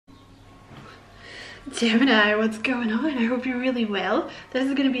Gemini, what's going on? I hope you're really well. This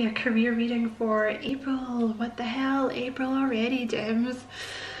is going to be a career reading for April. What the hell? April already, Gems.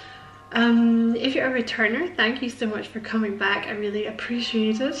 If you're a returner, thank you so much for coming back. I really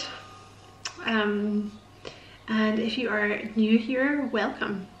appreciate it. And if you are new here,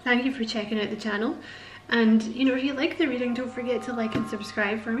 welcome. Thank you for checking out the channel. And you know, if you like the reading, don't forget to like and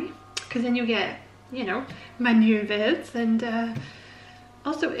subscribe for me, because then you'll get, you know, my new vids, and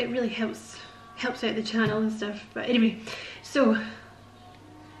also it really helps out the channel and stuff. But anyway, so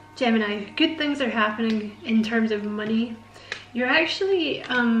Gemini, good things are happening in terms of money. You're actually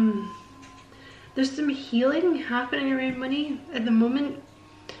there's some healing happening around money at the moment.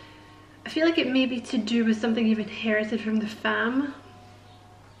 I feel like it may be to do with something you've inherited from the fam.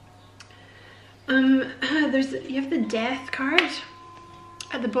 You have the Death card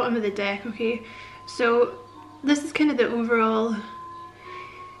at the bottom of the deck, okay? So this is kind of the overall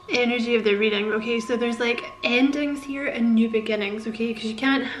energy of the reading, okay? So there's like endings here and new beginnings, okay? Because you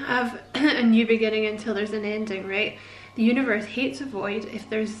can't have a new beginning until there's an ending, right? The universe hates a void. If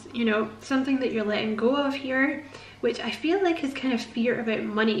there's, you know, something that you're letting go of here, which I feel like is kind of fear about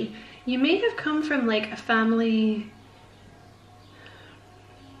money. You may have come from like a family,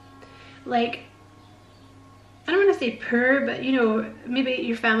 like, I don't want to say poor, but you know, maybe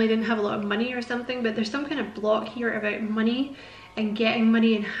your family didn't have a lot of money or something, but there's some kind of block here about money and getting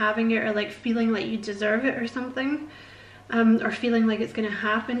money and having it, or like feeling like you deserve it or something, or feeling like it's going to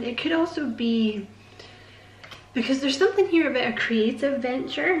happen. It could also be because there's something here about a creative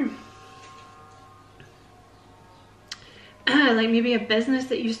venture, like maybe a business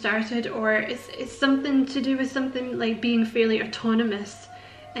that you started, or it's something to do with something like being fairly autonomous,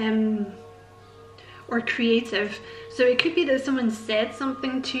 or creative. So it could be that someone said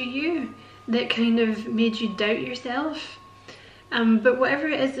something to you that kind of made you doubt yourself. But whatever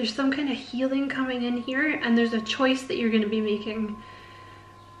it is, there's some kind of healing coming in here, and there's a choice that you're going to be making.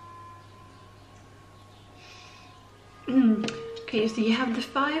 Okay, so you have the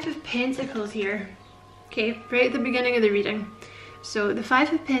Five of Pentacles here. Okay, right at the beginning of the reading. So the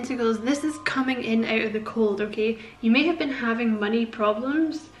Five of Pentacles, this is coming in out of the cold, okay? You may have been having money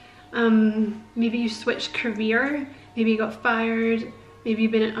problems. Maybe you switched career, maybe you got fired, maybe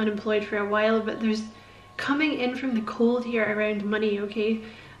you've been unemployed for a while, but there's coming in from the cold here around money, okay?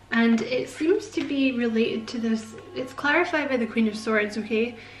 And it seems to be related to this. It's clarified by the Queen of Swords,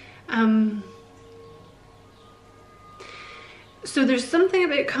 okay? So there's something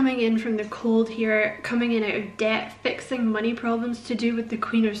about coming in from the cold here, coming in out of debt, fixing money problems to do with the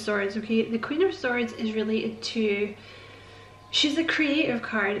Queen of Swords, okay? The Queen of Swords is related to, she's a creative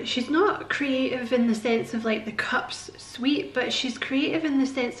card. She's not creative in the sense of like the cups sweet, but she's creative in the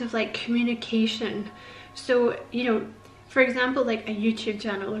sense of like communication. So, you know, for example, like a YouTube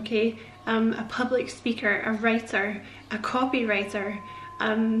channel, okay? A public speaker, a writer, a copywriter,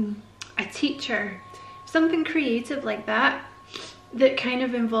 a teacher, something creative like that, that kind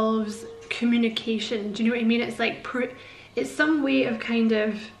of involves communication. Do you know what I mean? It's like, it's some way of kind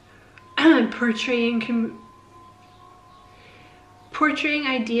of portraying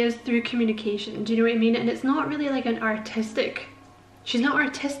ideas through communication. Do you know what I mean? And it's not really like an artistic, she's not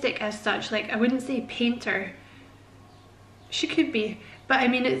artistic as such. Like, I wouldn't say painter. She could be, but I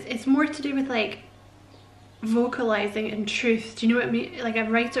mean, it's more to do with like vocalizing and truth. Do you know what I mean? Like a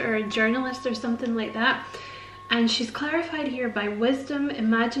writer or a journalist or something like that. And she's clarified here by wisdom,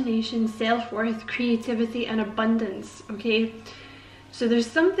 imagination, self-worth, creativity, and abundance, okay? So there's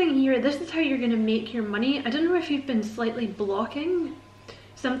something here, this is how you're going to make your money. I don't know if you've been slightly blocking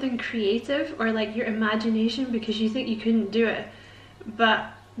something creative or like your imagination because you think you couldn't do it.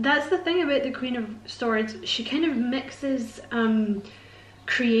 But that's the thing about the Queen of Swords. She kind of mixes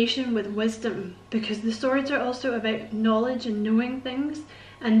creation with wisdom, because the swords are also about knowledge and knowing things.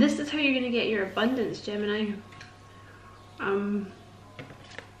 And this is how you're going to get your abundance, Gemini.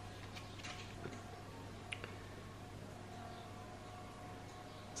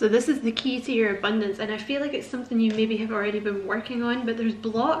 So this is the key to your abundance, and I feel like it's something you maybe have already been working on, but there's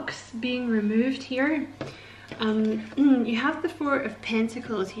blocks being removed here. You have the Four of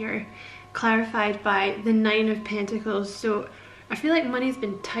Pentacles here, clarified by the Nine of Pentacles. So I feel like money's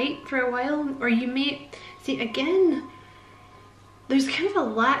been tight for a while, or you may see again, there's kind of a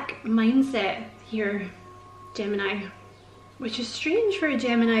lack mindset here, Gemini, which is strange for a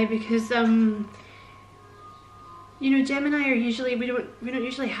Gemini because you know, Gemini are usually, we don't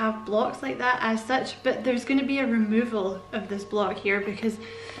usually have blocks like that as such, but there's going to be a removal of this block here because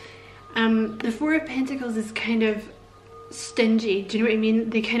the Four of Pentacles is kind of stingy. Do you know what I mean?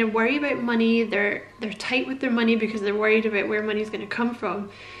 They kind of worry about money. They're tight with their money because they're worried about where money's going to come from.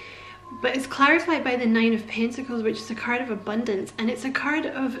 But it's clarified by the Nine of Pentacles, which is a card of abundance. And it's a card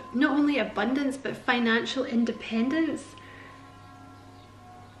of not only abundance, but financial independence.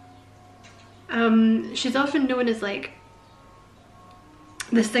 She's often known as like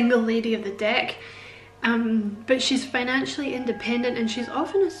the single lady of the deck. But she's financially independent, and she's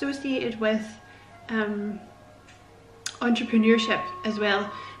often associated with entrepreneurship as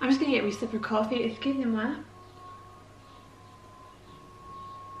well. I'm just going to get a wee sip of coffee. Excusez-moi.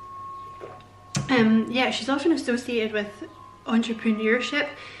 Yeah, she's often associated with entrepreneurship,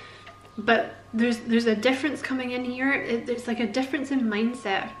 but there's a difference coming in here. There's like a difference in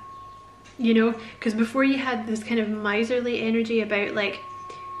mindset, you know, because before you had this kind of miserly energy about like,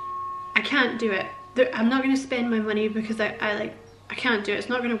 I can't do it. I'm not going to spend my money because I can't do it. It's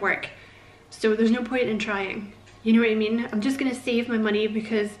not going to work. So there's no point in trying. You know what I mean? I'm just going to save my money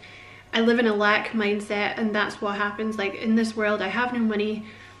because I live in a lack mindset, and that's what happens. Like, in this world, I have no money,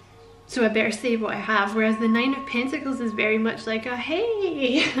 so I better save what I have. Whereas the Nine of Pentacles is very much like a,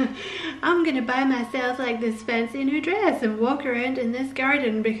 hey, I'm going to buy myself like this fancy new dress and walk around in this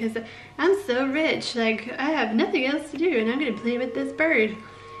garden because I'm so rich. Like, I have nothing else to do, and I'm going to play with this bird.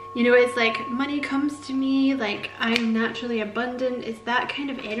 You know, it's like money comes to me, like I'm naturally abundant. It's that kind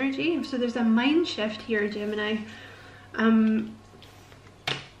of energy. So there's a mind shift here, Gemini.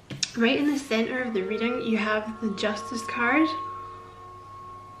 Right in the center of the reading, you have the Justice card.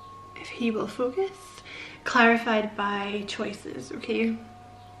 If he will focus. Clarified by choices, okay?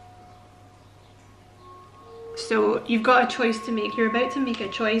 So you've got a choice to make. You're about to make a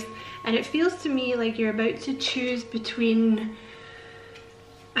choice, and it feels to me like you're about to choose between,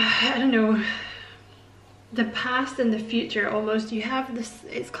 I don't know, the past and the future almost. You have this,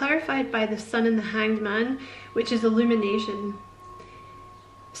 it's clarified by the Sun and the Hanged Man, which is illumination.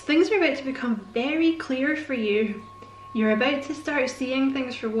 So things are about to become very clear for you. You're about to start seeing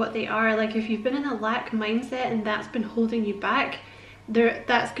things for what they are. Like, if you've been in a lack mindset and that's been holding you back,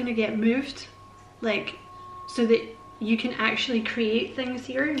 that's going to get moved, like, so that you can actually create things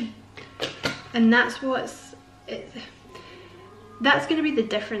here. And that's that's going to be the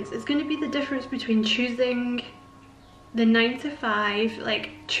difference. It's going to be the difference between choosing the 9 to 5, like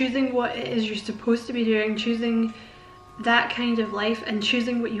choosing what it is you're supposed to be doing, choosing that kind of life, and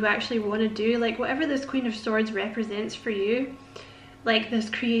choosing what you actually want to do. Like, whatever this Queen of Swords represents for you, like this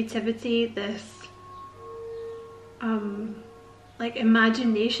creativity, this like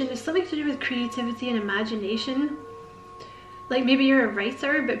imagination. It's something to do with creativity and imagination. Like, maybe you're a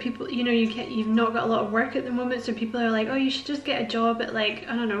writer, but people, you know, you've not got a lot of work at the moment, so people are like, oh, you should just get a job at, like,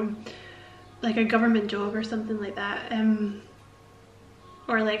 I don't know, like a government job or something like that,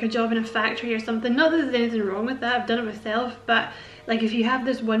 or like a job in a factory or something. Not that there's anything wrong with that, I've done it myself, but like, if you have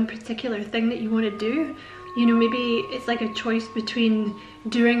this one particular thing that you want to do, you know, maybe it's like a choice between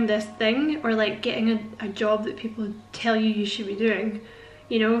doing this thing or like getting a job that people tell you should be doing,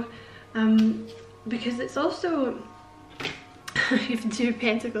 you know, because it's also, you have 2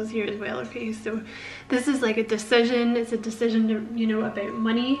 Pentacles here as well, okay? So this is like a decision. It's a decision to, you know, about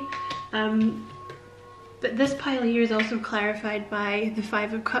money. But this pile here is also clarified by the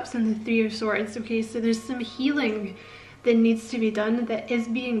 5 of Cups and the 3 of Swords, okay? So there's some healing that needs to be done, that is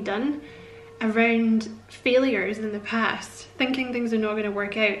being done around failures in the past, thinking things are not going to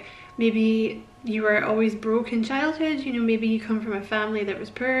work out. Maybe you were always broke in childhood, you know, maybe you come from a family that was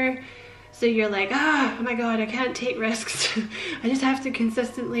poor. So you're like, oh my god, I can't take risks. I just have to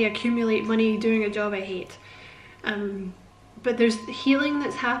consistently accumulate money doing a job I hate. But there's healing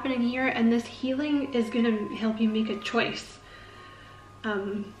that's happening here, and this healing is going to help you make a choice.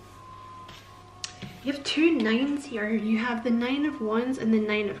 You have 2 9s here. You have the 9 of Wands and the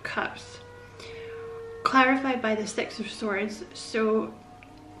 9 of Cups. Clarified by the 6 of Swords. So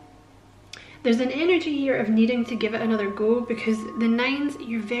there's an energy here of needing to give it another go, because the 9s,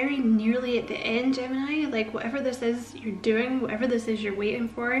 you're very nearly at the end, Gemini. Like, whatever this is you're doing, whatever this is you're waiting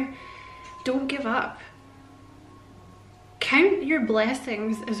for, don't give up. Count your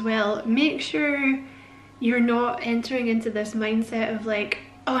blessings as well. Make sure you're not entering into this mindset of like,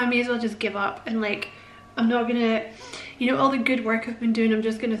 oh, I may as well just give up, and like, I'm not gonna, you know, all the good work I've been doing, I'm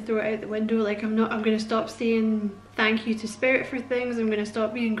just gonna throw it out the window. Like, I'm gonna stop saying thank you to Spirit for things. I'm gonna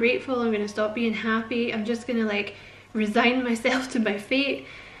stop being grateful. I'm gonna stop being happy. I'm just gonna like resign myself to my fate.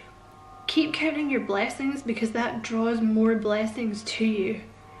 Keep counting your blessings, because that draws more blessings to you.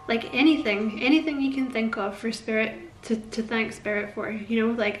 Like, anything you can think of for Spirit to thank Spirit for, you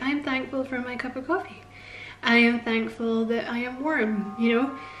know, like, I'm thankful for my cup of coffee. I am thankful that I am warm, you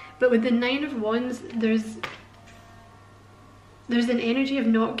know. But with the 9 of Wands, there's an energy of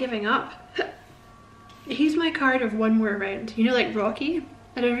not giving up. He's my card of one more round, you know, like Rocky.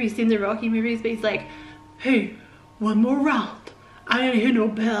 I don't know if you've seen the Rocky movies, but he's like, hey, one more round, I ain't hear no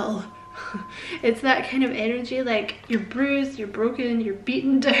bell. It's that kind of energy, like you're bruised, you're broken, you're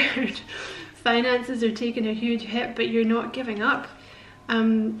beaten down, finances are taking a huge hit, but you're not giving up.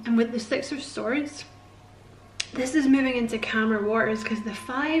 And with the Six of Swords, this is moving into calmer waters, because the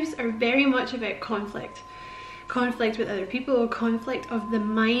fives are very much about conflict. Conflict with other people, conflict of the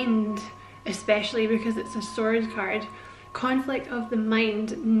mind, especially because it's a sword card. Conflict of the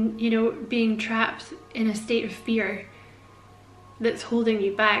mind, you know, being trapped in a state of fear that's holding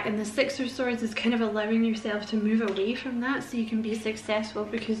you back. And the Six of Swords is kind of allowing yourself to move away from that so you can be successful,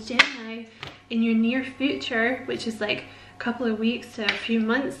 because Gemini, in your near future, which is like a couple of weeks to a few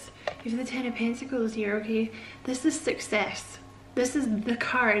months, you have the Ten of Pentacles here, okay? This is success. This is the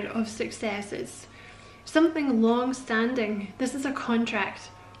card of success. It's something long-standing. This is a contract.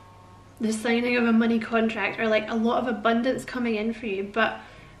 The signing of a money contract, or like a lot of abundance coming in for you, but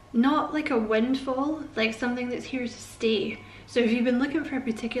not like a windfall, like something that's here to stay. So if you've been looking for a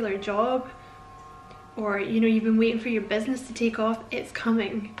particular job, or you know, you've been waiting for your business to take off, it's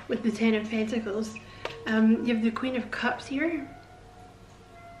coming with the Ten of Pentacles. You have the Queen of Cups here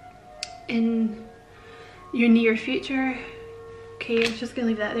in your near future. Okay, I'm just gonna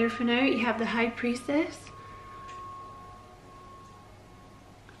leave that there for now. You have the High Priestess.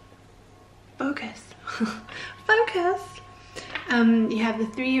 Focus. Focus. You have the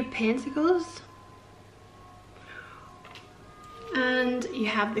Three of Pentacles. And you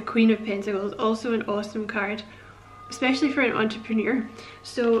have the Queen of Pentacles, also an awesome card, especially for an entrepreneur.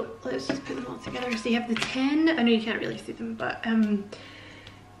 So let's just put them all together. So you have the 10, I know you can't really see them, but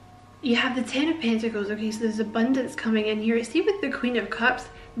you have the 10 of Pentacles, okay, so there's abundance coming in here. See, with the Queen of Cups,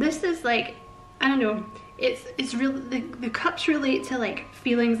 this is like, I don't know, it's real, the cups relate to like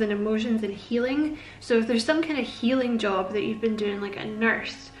feelings and emotions and healing. So if there's some kind of healing job that you've been doing, like a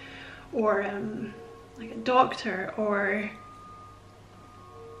nurse, or like a doctor, or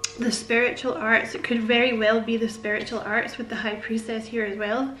the spiritual arts, it could very well be the spiritual arts with the High Priestess here as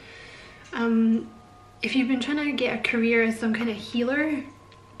well. If you've been trying to get a career as some kind of healer,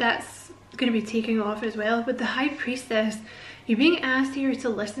 that's going to be taking off as well. With the High Priestess, you're being asked here to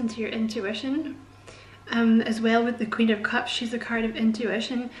listen to your intuition. As well with the Queen of Cups, she's a card of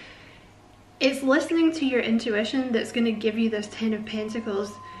intuition. It's listening to your intuition that's going to give you this Ten of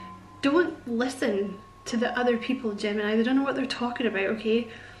Pentacles. Don't listen to the other people, Gemini. They don't know what they're talking about, okay?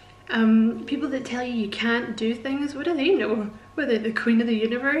 People that tell you can't do things, what do they know? Whether the Queen of the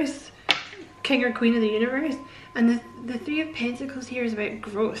Universe, King or Queen of the Universe. And the Three of Pentacles here is about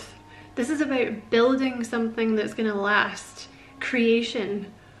growth. This is about building something that's going to last.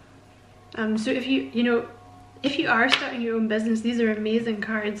 Creation. So if if you are starting your own business, these are amazing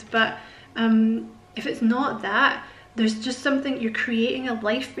cards. But if it's not that, there's just something, you're creating a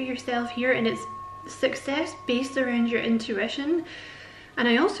life for yourself here, and it's success based around your intuition. And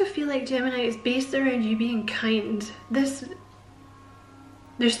I also feel like, Gemini, is based around you being kind. There's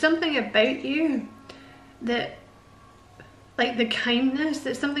something about you that, like the kindness,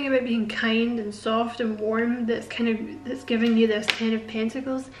 there's something about being kind and soft and warm that's giving you this Ten of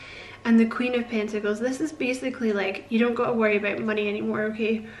Pentacles. And the Queen of Pentacles, this is basically like, you don't got to worry about money anymore,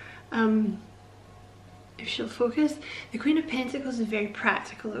 okay? If she'll focus, the Queen of Pentacles is very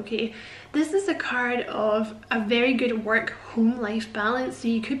practical, okay? This is a card of a very good work-home life balance. So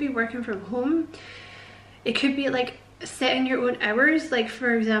you could be working from home. It could be like setting your own hours. Like,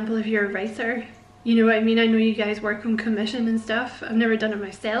 for example, if you're a writer, you know what I mean? I know you guys work on commission and stuff. I've never done it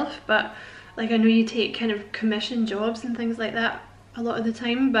myself, but like I know you take kind of commission jobs and things like that a lot of the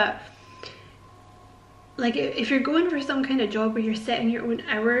time. But like if you're going for some kind of job where you're setting your own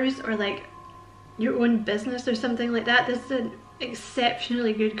hours, or like your own business or something like that, this is an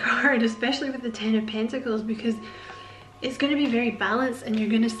exceptionally good card, especially with the Ten of Pentacles, because it's going to be very balanced and you're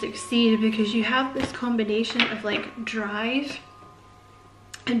going to succeed, because you have this combination of like drive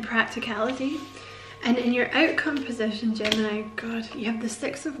and practicality. And in your outcome position, Gemini, God, you have the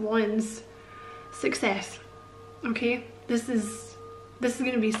Six of Wands. Success, okay? This is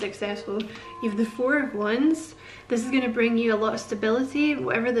going to be successful. You have the Four of Wands. This is going to bring you a lot of stability.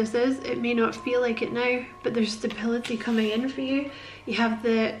 Whatever this is, it may not feel like it now, but there's stability coming in for you. You have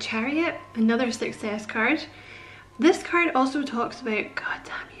the Chariot, another success card. This card also talks about, God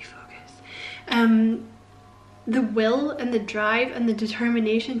damn you, focus. The will and the drive and the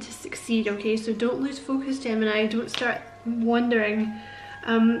determination to succeed, okay? So don't lose focus, Gemini. Don't start wondering.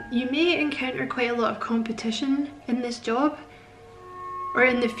 You may encounter quite a lot of competition in this job. or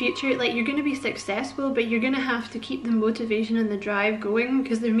in the future, like you're going to be successful, but you're going to have to keep the motivation and the drive going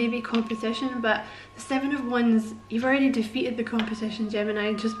because there may be competition. But the Seven of Wands, you've already defeated the competition,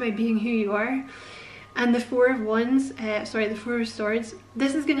 Gemini, just by being who you are. And the Four of Wands, the Four of Swords,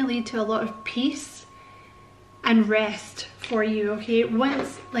 this is going to lead to a lot of peace and rest for you, okay?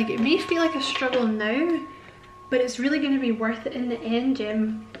 Once, like, it may feel like a struggle now, but it's really going to be worth it in the end,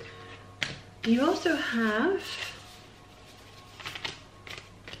 Gem. You also have,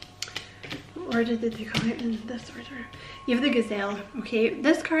 what order did they come out in? This order. You have the Gazelle, okay?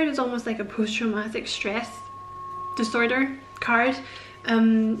 This card is almost like a post-traumatic stress disorder card.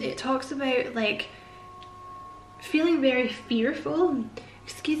 It talks about like feeling very fearful.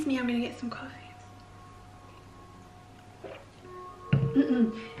 Excuse me, I'm gonna get some coffee.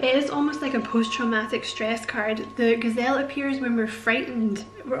 It is almost like a post-traumatic stress card. The Gazelle appears when we're frightened.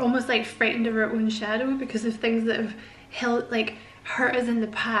 We're almost like frightened of our own shadow because of things that have hurt us in the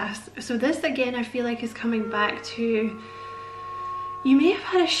past. So this again, I feel like, is coming back to, you may have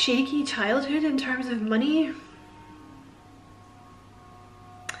had a shaky childhood in terms of money,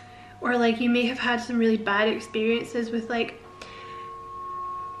 or like you may have had some really bad experiences with like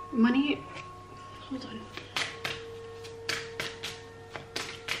money. Hold on.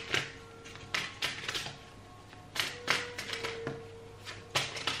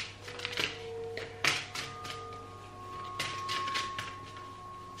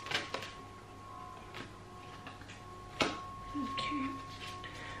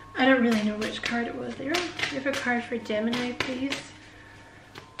 I don't really know which card it was there. You have a card for Gemini, please.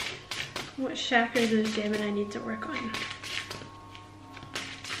 What chakra does Gemini need to work on?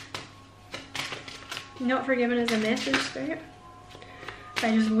 Not forgiven as a message, Spirit.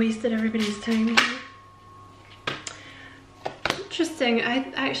 I just wasted everybody's time here. Interesting.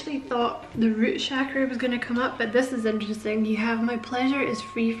 I actually thought the root chakra was going to come up, but this is interesting. You have my pleasure is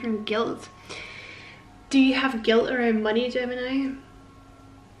free from guilt. Do you have guilt around money, Gemini?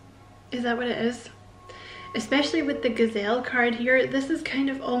 Is that what it is? Especially with the Gazelle card here, this is kind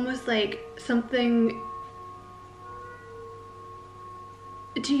of almost like something.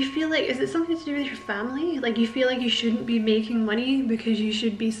 Do you feel like, is it something to do with your family? Like you feel like you shouldn't be making money because you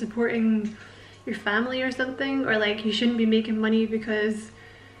should be supporting your family or something? Or like you shouldn't be making money because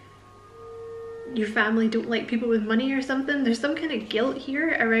your family don't like people with money or something? There's some kind of guilt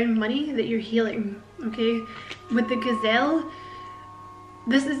here around money that you're healing, okay? With the Gazelle,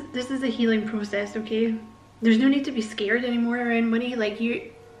 this is a healing process, okay? There's no need to be scared anymore around money. Like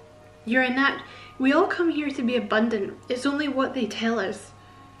you're in that, we all come here to be abundant. It's only what they tell us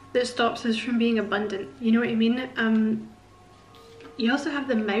that stops us from being abundant. You know what I mean? You also have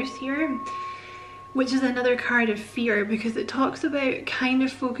the Mouse here, which is another card of fear because it talks about kind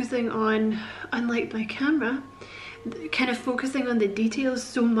of focusing on, unlike my camera, kind of focusing on the details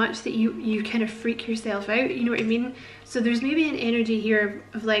so much that you kind of freak yourself out, you know what I mean? So there's maybe an energy here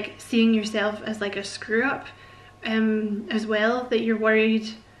of like seeing yourself as like a screw up as well, that you're worried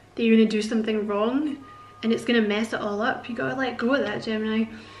that you're gonna do something wrong and it's gonna mess it all up. You gotta let go of that, Gemini.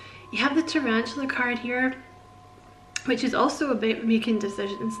 You have the Tarantula card here, which is also about making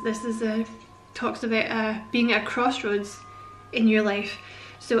decisions. This is talks about being at a crossroads in your life.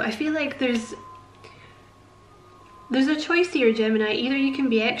 So I feel like there's a choice here, Gemini. Either you can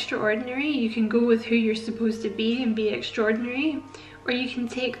be extraordinary, you can go with who you're supposed to be and be extraordinary, or you can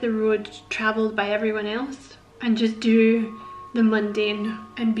take the road traveled by everyone else and just do the mundane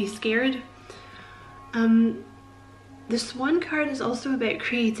and be scared. The Swan card is also about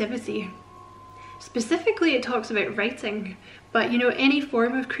creativity. Specifically, it talks about writing, but you know, any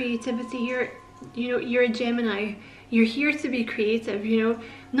form of creativity here, you know, you're a Gemini. You're here to be creative, you know.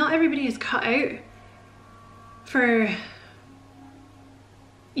 Not everybody is cut out for,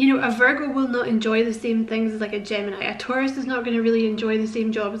 you know, a Virgo will not enjoy the same things as like a Gemini. A Taurus is not going to really enjoy the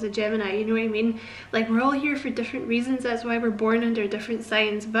same job as a Gemini, you know what I mean? Like, we're all here for different reasons. That's why we're born under different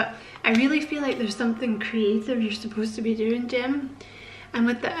signs. But I really feel like there's something creative you're supposed to be doing, Gem. And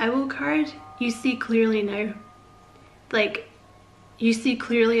with the Owl card, you see clearly now. Like, you see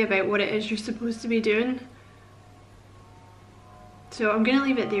clearly about what it is you're supposed to be doing. So I'm going to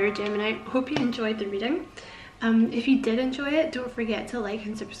leave it there, Gemini. Hope you enjoyed the reading. If you did enjoy it, don't forget to like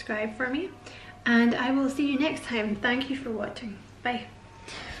and subscribe for me. And I will see you next time. Thank you for watching. Bye.